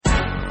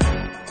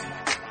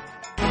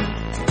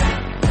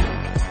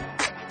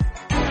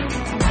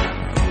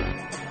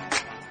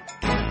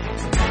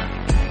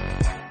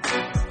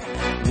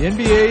The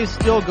NBA is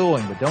still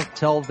going, but don't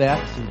tell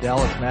that to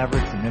Dallas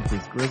Mavericks and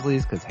Memphis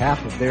Grizzlies because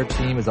half of their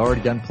team is already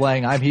done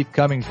playing. I'm Heath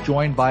Cummings,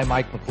 joined by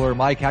Mike McClure.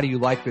 Mike, how do you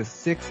like this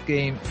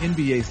 6-game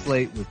NBA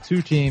slate with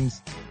two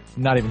teams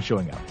not even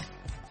showing up?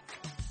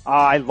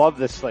 I love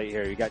this slate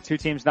here. You got two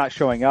teams not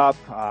showing up,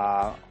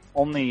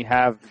 only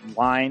have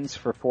lines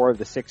for 4 of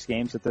the 6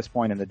 games at this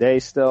point in the day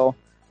still.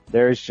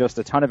 There's just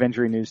a ton of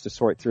injury news to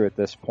sort through at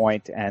this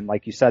point. And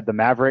like you said, the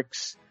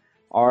Mavericks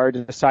are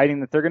deciding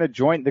that they're going to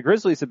join. The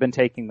Grizzlies have been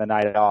taking the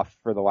night off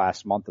for the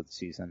last month of the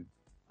season.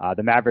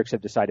 The Mavericks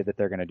have decided that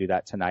they're going to do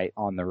that tonight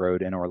on the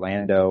road in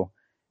Orlando.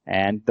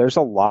 And there's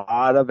a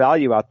lot of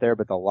value out there,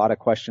 but a lot of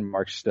question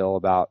marks still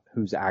about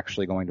who's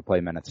actually going to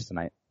play minutes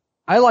tonight.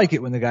 I like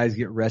it when the guys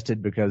get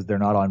rested because they're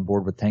not on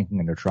board with tanking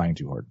and they're trying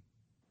too hard.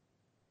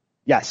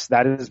 Yes,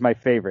 that is my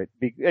favorite.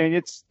 I mean,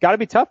 it's got to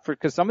be tough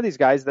because some of these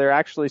guys, they're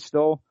actually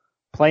still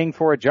playing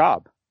for a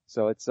job.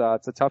 So it's a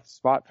tough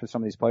spot for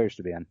some of these players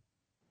to be in.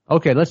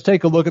 Okay, let's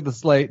take a look at the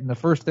slate. And the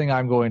first thing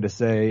I'm going to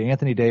say,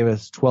 Anthony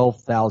Davis,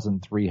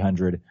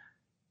 12,300.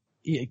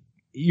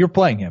 You're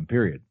playing him,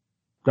 period.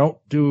 Don't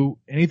do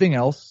anything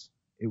else.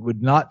 It would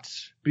not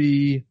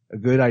be a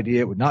good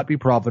idea. It would not be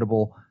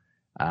profitable.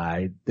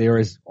 There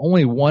is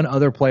only one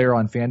other player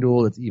on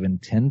FanDuel that's even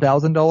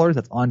 $10,000.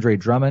 That's Andre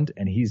Drummond,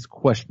 and he's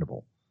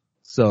questionable.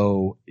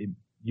 So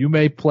you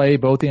may play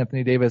both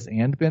Anthony Davis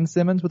and Ben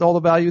Simmons with all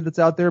the value that's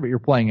out there, but you're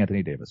playing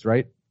Anthony Davis,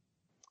 right?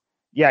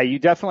 Yeah, you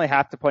definitely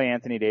have to play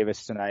Anthony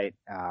Davis tonight.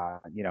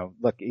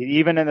 Look,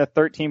 even in a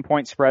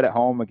 13-point spread at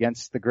home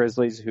against the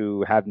Grizzlies,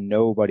 who have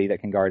nobody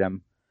that can guard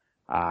him,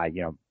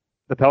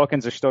 the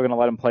Pelicans are still going to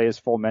let him play his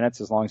full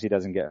minutes as long as he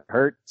doesn't get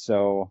hurt.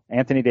 So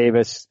Anthony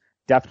Davis,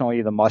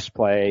 definitely the must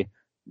play.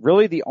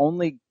 Really the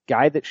only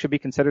guy that should be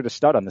considered a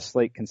stud on the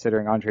slate,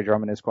 considering Andre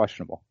Drummond is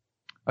questionable.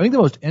 I think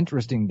the most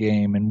interesting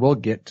game, and we'll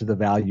get to the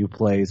value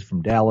plays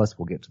from Dallas,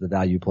 we'll get to the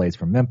value plays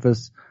from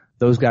Memphis.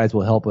 Those guys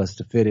will help us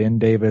to fit in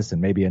Davis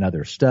and maybe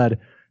another stud.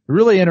 The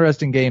really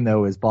interesting game,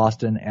 though, is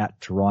Boston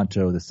at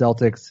Toronto. The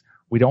Celtics,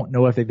 we don't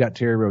know if they've got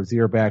Terry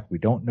Rozier back. We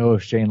don't know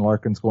if Shane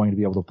Larkin's going to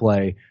be able to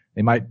play.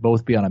 They might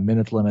both be on a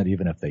minute limit,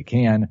 even if they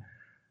can.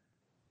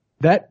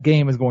 That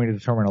game is going to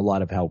determine a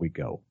lot of how we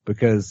go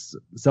because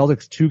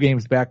Celtics 2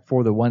 games back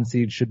for the 1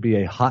 seed should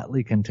be a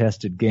hotly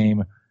contested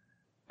game,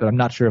 but I'm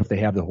not sure if they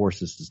have the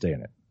horses to stay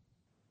in it.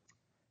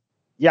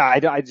 Yeah,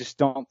 I just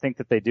don't think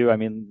that they do. I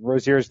mean,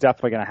 Rozier is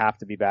definitely going to have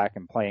to be back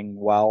and playing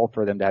well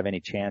for them to have any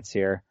chance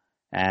here.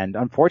 And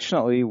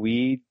unfortunately,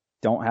 we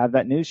don't have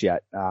that news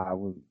yet.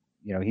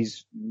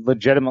 He's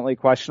legitimately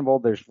questionable.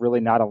 There's really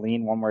not a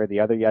lean one way or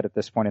the other yet at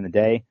this point in the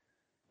day.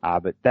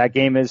 But that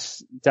game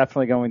is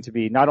definitely going to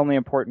be not only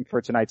important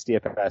for tonight's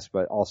DFS,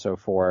 but also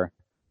for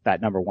that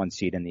number 1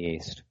 seed in the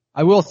East.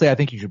 I will say I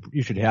think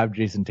you should have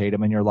Jayson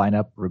Tatum in your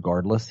lineup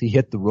regardless. He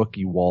hit the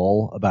rookie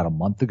wall about a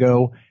month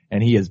ago,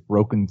 and he has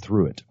broken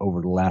through it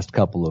over the last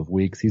couple of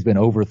weeks. He's been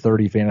over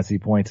 30 fantasy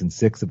points in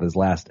 6 of his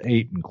last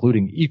 8,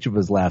 including each of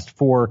his last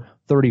 4,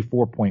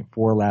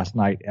 34.4 last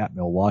night at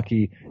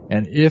Milwaukee.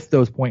 And if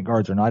those point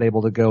guards are not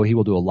able to go, he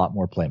will do a lot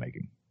more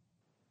playmaking.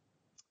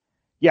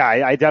 Yeah,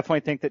 I definitely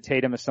think that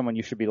Tatum is someone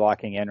you should be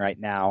locking in right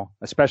now,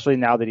 especially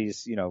now that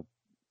he's,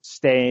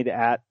 stayed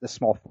at the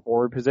small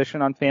forward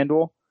position on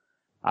FanDuel.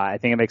 I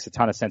think it makes a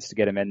ton of sense to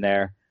get him in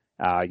there.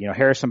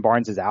 Harrison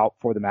Barnes is out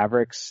for the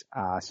Mavericks.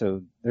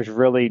 So there's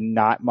really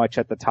not much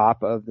at the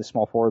top of the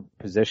small forward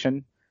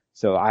position.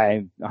 So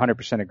I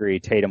 100% agree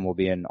Tatum will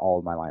be in all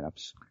of my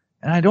lineups.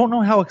 And I don't know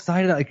how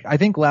excited, I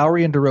think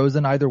Lowry and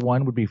DeRozan, either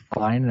one would be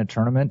fine in a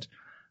tournament,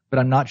 but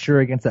I'm not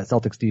sure against that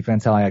Celtics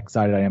defense how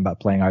excited I am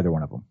about playing either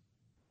one of them.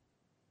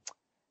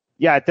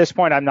 Yeah, at this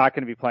point, I'm not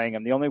going to be playing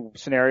them. The only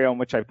scenario in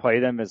which I play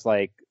them is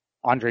like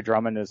Andre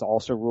Drummond is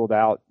also ruled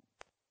out,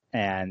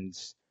 and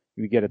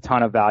we get a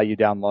ton of value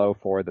down low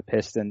for the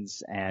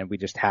Pistons, and we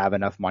just have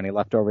enough money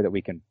left over that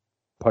we can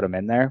put them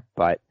in there.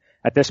 But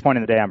at this point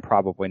in the day, I'm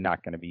probably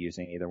not going to be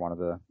using either one of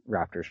the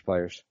Raptors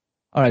players.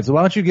 All right, so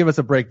why don't you give us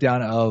a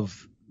breakdown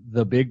of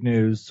the big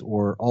news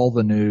or all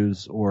the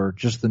news or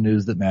just the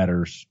news that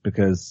matters,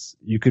 because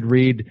you could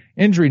read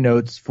injury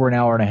notes for an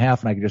hour and a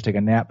half and I could just take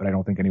a nap, but I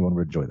don't think anyone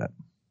would enjoy that.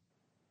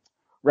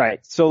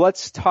 Right. So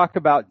let's talk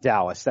about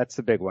Dallas. That's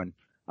the big one.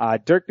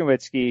 Dirk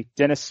Nowitzki,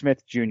 Dennis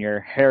Smith Jr.,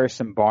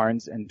 Harrison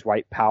Barnes, and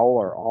Dwight Powell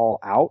are all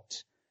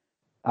out.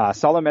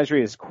 Salah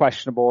Mejri is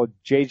questionable.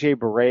 JJ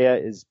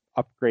Barea is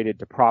upgraded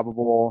to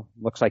probable.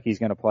 Looks like he's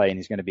going to play, and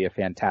he's going to be a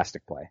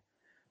fantastic play.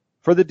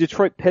 For the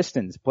Detroit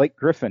Pistons, Blake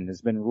Griffin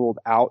has been ruled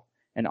out,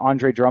 and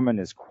Andre Drummond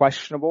is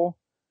questionable.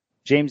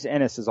 James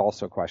Ennis is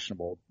also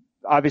questionable.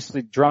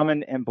 Obviously,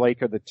 Drummond and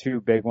Blake are the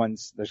 2 big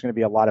ones. There's going to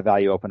be a lot of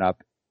value open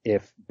up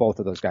if both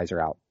of those guys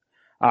are out.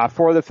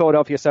 For the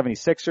Philadelphia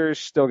 76ers,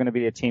 still going to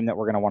be a team that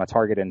we're going to want to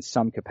target in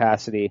some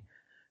capacity.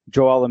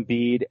 Joel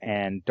Embiid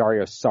and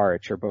Dario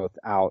Saric are both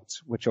out,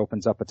 which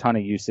opens up a ton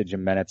of usage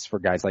and minutes for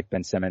guys like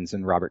Ben Simmons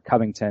and Robert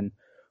Covington,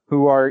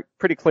 who are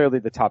pretty clearly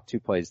the top 2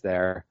 plays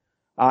there.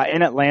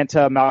 In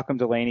Atlanta, Malcolm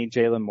Delaney,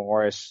 Jalen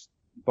Morris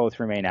both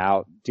remain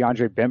out.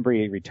 DeAndre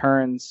Bembry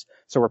returns,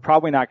 so we're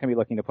probably not going to be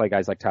looking to play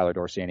guys like Tyler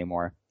Dorsey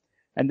anymore.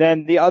 And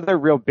then the other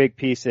real big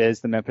piece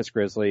is the Memphis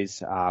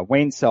Grizzlies.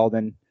 Wayne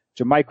Selden,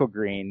 JaMychal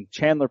Green,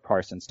 Chandler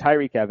Parsons,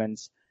 Tyreek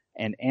Evans,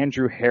 and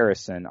Andrew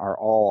Harrison are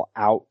all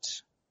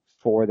out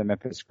for the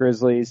Memphis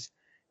Grizzlies.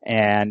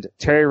 And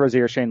Terry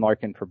Rozier, Shane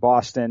Larkin for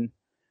Boston.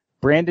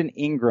 Brandon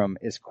Ingram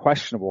is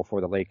questionable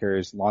for the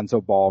Lakers.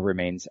 Lonzo Ball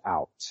remains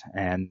out.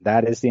 And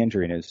that is the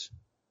injury news.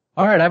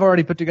 All right, I've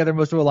already put together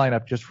most of a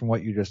lineup just from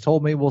what you just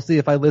told me. We'll see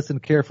if I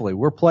listened carefully.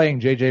 We're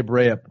playing JJ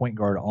Barea at point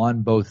guard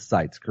on both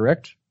sites,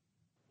 correct?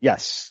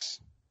 Yes.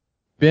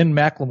 Ben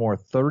McLemore,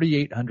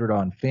 3,800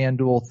 on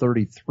FanDuel,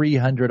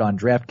 3,300 on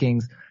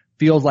DraftKings.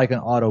 Feels like an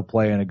auto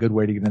play and a good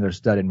way to get another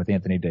stud in with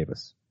Anthony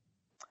Davis.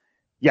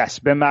 Yes,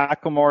 Ben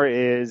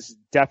McLemore is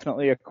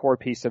definitely a core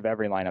piece of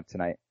every lineup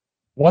tonight.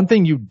 One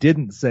thing you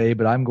didn't say,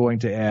 but I'm going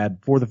to add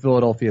for the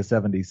Philadelphia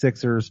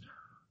 76ers,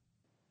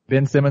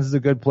 Ben Simmons is a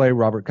good play.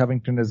 Robert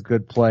Covington is a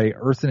good play.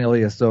 Ersan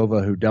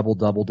Ilyasova, who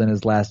doubled in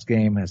his last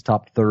game, has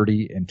topped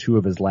 30 in 2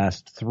 of his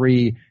last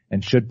 3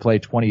 and should play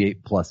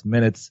 28 plus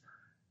minutes.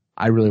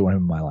 I really want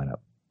him in my lineup.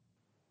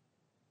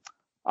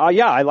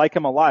 Yeah, I like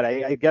him a lot.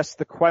 I guess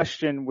the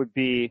question would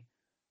be,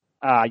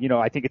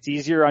 I think it's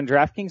easier on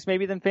DraftKings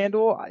maybe than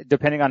FanDuel,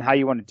 depending on how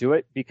you want to do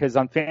it, because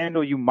on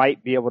FanDuel you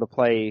might be able to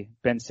play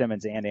Ben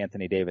Simmons and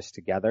Anthony Davis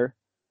together.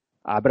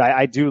 But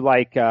I do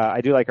like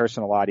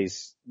Ersan a lot.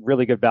 He's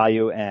really good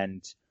value,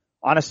 and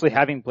honestly,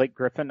 having Blake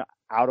Griffin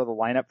out of the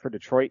lineup for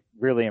Detroit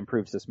really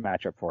improves this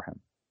matchup for him.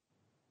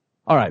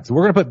 All right, so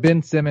we're going to put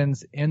Ben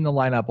Simmons in the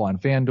lineup on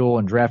FanDuel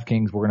and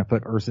DraftKings. We're going to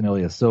put Ersan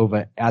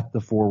Ilyasova at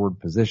the forward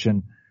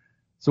position.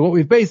 So what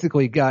we've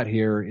basically got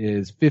here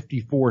is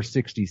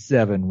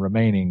 54.67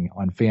 remaining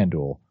on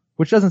FanDuel,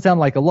 which doesn't sound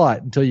like a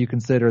lot until you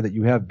consider that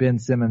you have Ben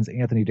Simmons,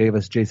 Anthony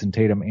Davis, Jayson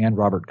Tatum, and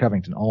Robert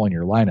Covington all in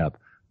your lineup.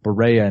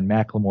 Barea and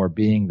McLemore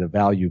being the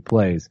value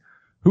plays.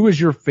 Who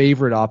is your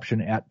favorite option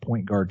at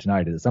point guard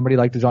tonight? Is it somebody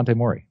like DeJounte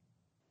Murray?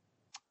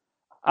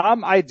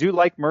 I do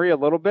like Murray a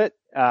little bit.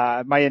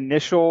 My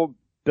initial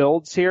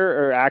builds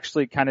here are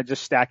actually kind of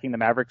just stacking the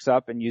Mavericks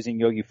up and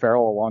using Yogi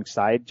Ferrell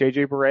alongside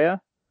JJ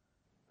Barea.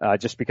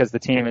 Just because the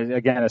team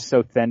is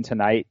so thin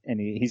tonight, and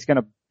he's going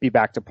to be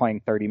back to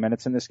playing 30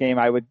 minutes in this game.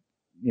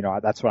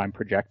 That's what I'm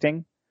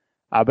projecting.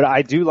 But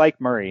I do like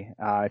Murray.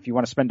 If you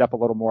want to spend up a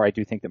little more, I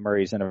do think that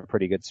Murray's in a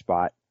pretty good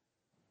spot.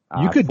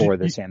 For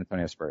the San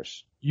Antonio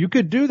Spurs. You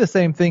could do the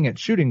same thing at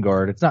shooting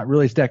guard. It's not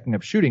really stacking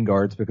up shooting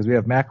guards because we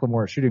have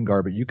McLemore at shooting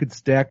guard, but you could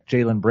stack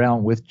Jaylen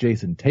Brown with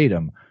Jayson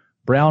Tatum.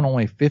 Brown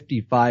only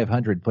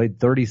 5,500, played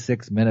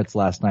 36 minutes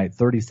last night,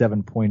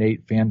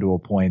 37.8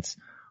 FanDuel points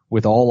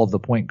with all of the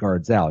point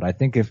guards out. I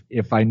think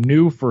if I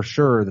knew for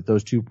sure that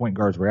those 2 point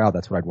guards were out,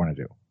 that's what I'd want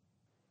to do.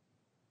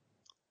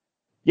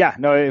 Yeah,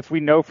 no, if we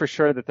know for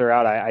sure that they're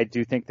out, I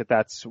do think that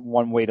that's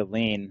one way to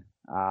lean.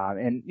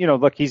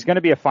 Look, he's going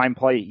to be a fine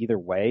play either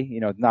way.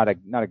 Not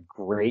a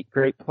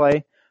great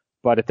play,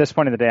 but at this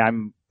point in the day,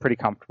 I'm pretty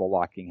comfortable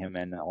locking him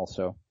in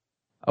also.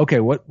 Okay,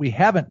 what we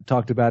haven't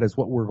talked about is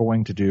what we're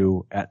going to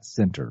do at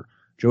center.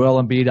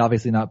 Joel Embiid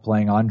obviously not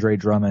playing. Andre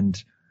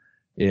Drummond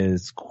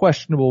is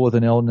questionable with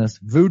an illness.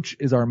 Vooch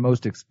is our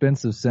most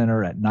expensive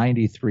center at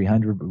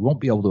 9,300, but we won't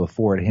be able to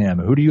afford him.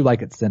 Who do you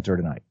like at center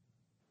tonight?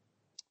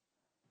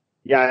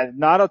 Yeah,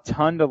 not a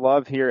ton to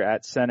love here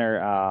at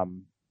center.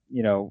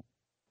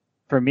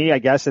 For me, I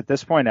guess at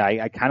this point,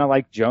 I kind of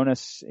like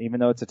Jonas, even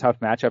though it's a tough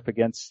matchup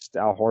against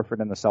Al Horford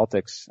and the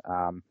Celtics.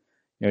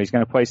 He's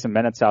going to play some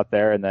minutes out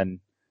there, and then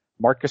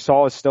Marc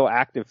Gasol is still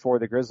active for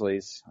the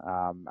Grizzlies.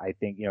 I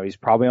think, he's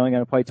probably only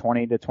going to play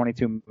 20 to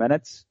 22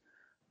 minutes,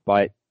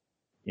 but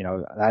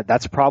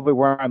that's probably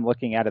where I'm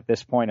looking at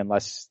this point,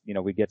 unless,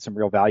 we get some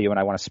real value and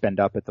I want to spend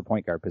up at the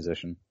point guard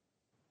position.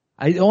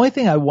 The only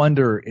thing I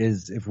wonder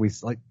is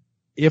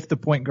if the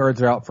point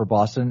guards are out for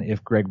Boston,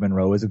 if Greg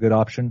Monroe is a good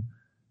option.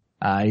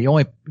 He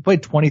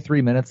played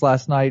 23 minutes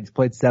last night. He's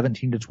played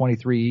 17 to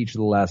 23 each of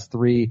the last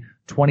 3,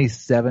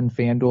 27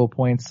 FanDuel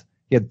points.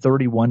 He had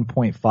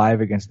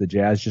 31.5 against the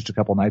Jazz just a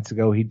couple nights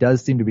ago. He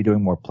does seem to be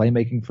doing more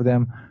playmaking for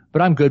them,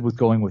 but I'm good with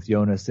going with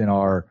Jonas in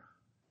our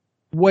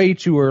way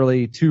too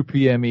early, 2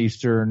 p.m.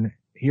 Eastern.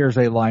 Here's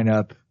a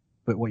lineup,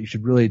 but what you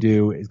should really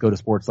do is go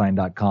to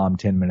sportsline.com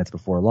 10 minutes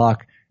before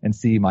lock and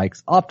see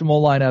Mike's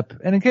optimal lineup.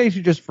 And in case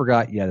you just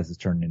forgot, this is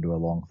turning into a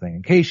long thing.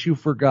 In case you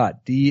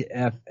forgot,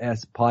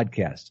 DFS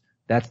podcast.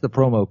 That's the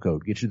promo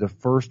code. Get you the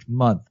first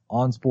month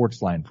on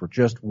Sportsline for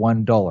just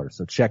 $1.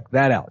 So check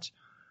that out.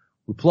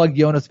 We plug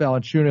Jonas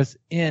Valanciunas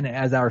in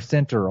as our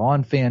center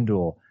on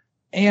FanDuel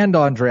and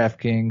on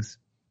DraftKings.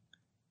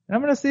 And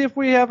I'm going to see if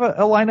we have a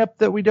lineup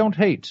that we don't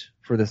hate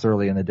for this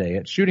early in the day.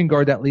 At shooting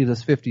guard, that leaves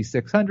us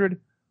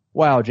 5,600.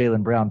 Wow,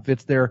 Jaylen Brown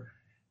fits there.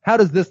 How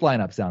does this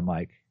lineup sound,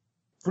 Mike?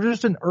 For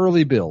just an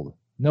early build,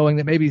 knowing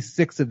that maybe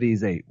 6 of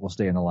these 8 will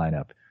stay in the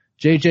lineup.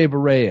 JJ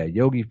Barea,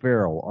 Yogi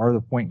Ferrell are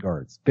the point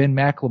guards. Ben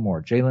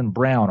McLemore, Jaylen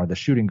Brown are the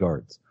shooting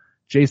guards.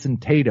 Jayson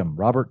Tatum,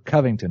 Robert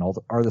Covington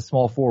are the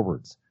small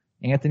forwards.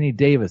 Anthony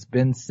Davis,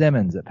 Ben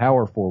Simmons at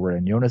power forward,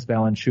 and Jonas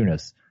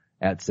Valanciunas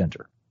at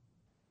center.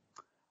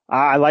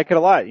 I like it a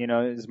lot.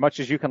 As much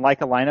as you can like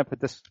a lineup at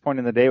this point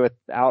in the day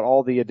without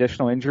all the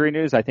additional injury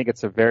news, I think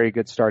it's a very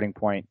good starting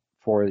point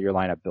for your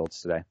lineup builds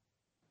today.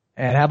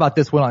 And how about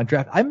this one on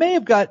draft? I may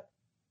have got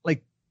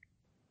like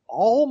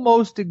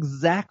almost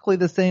exactly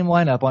the same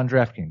lineup on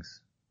DraftKings,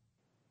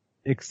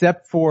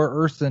 except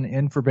for Urson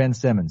in for Ben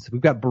Simmons.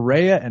 We've got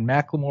Barea and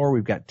McLemore.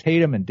 We've got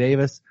Tatum and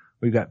Davis.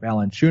 We've got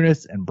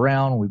Valanciunas and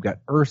Brown. We've got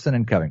Urson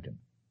and Covington.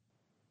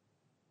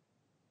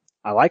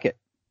 I like it.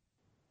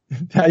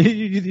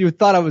 You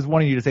thought I was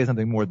wanting you to say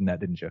something more than that,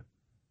 didn't you?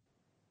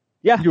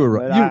 Yeah. You were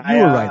right.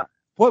 You were right.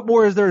 What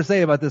more is there to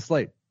say about this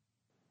slate?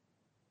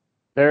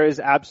 There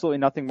is absolutely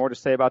nothing more to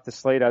say about the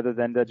slate other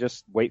than to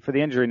just wait for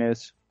the injury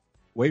news.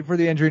 Wait for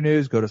the injury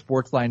news. Go to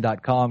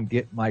sportsline.com.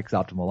 Get Mike's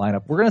optimal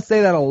lineup. We're going to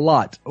say that a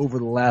lot over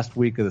the last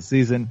week of the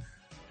season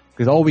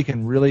because all we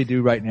can really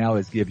do right now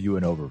is give you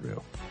an overview.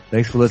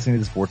 Thanks for listening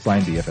to the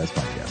Sportsline DFS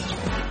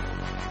podcast.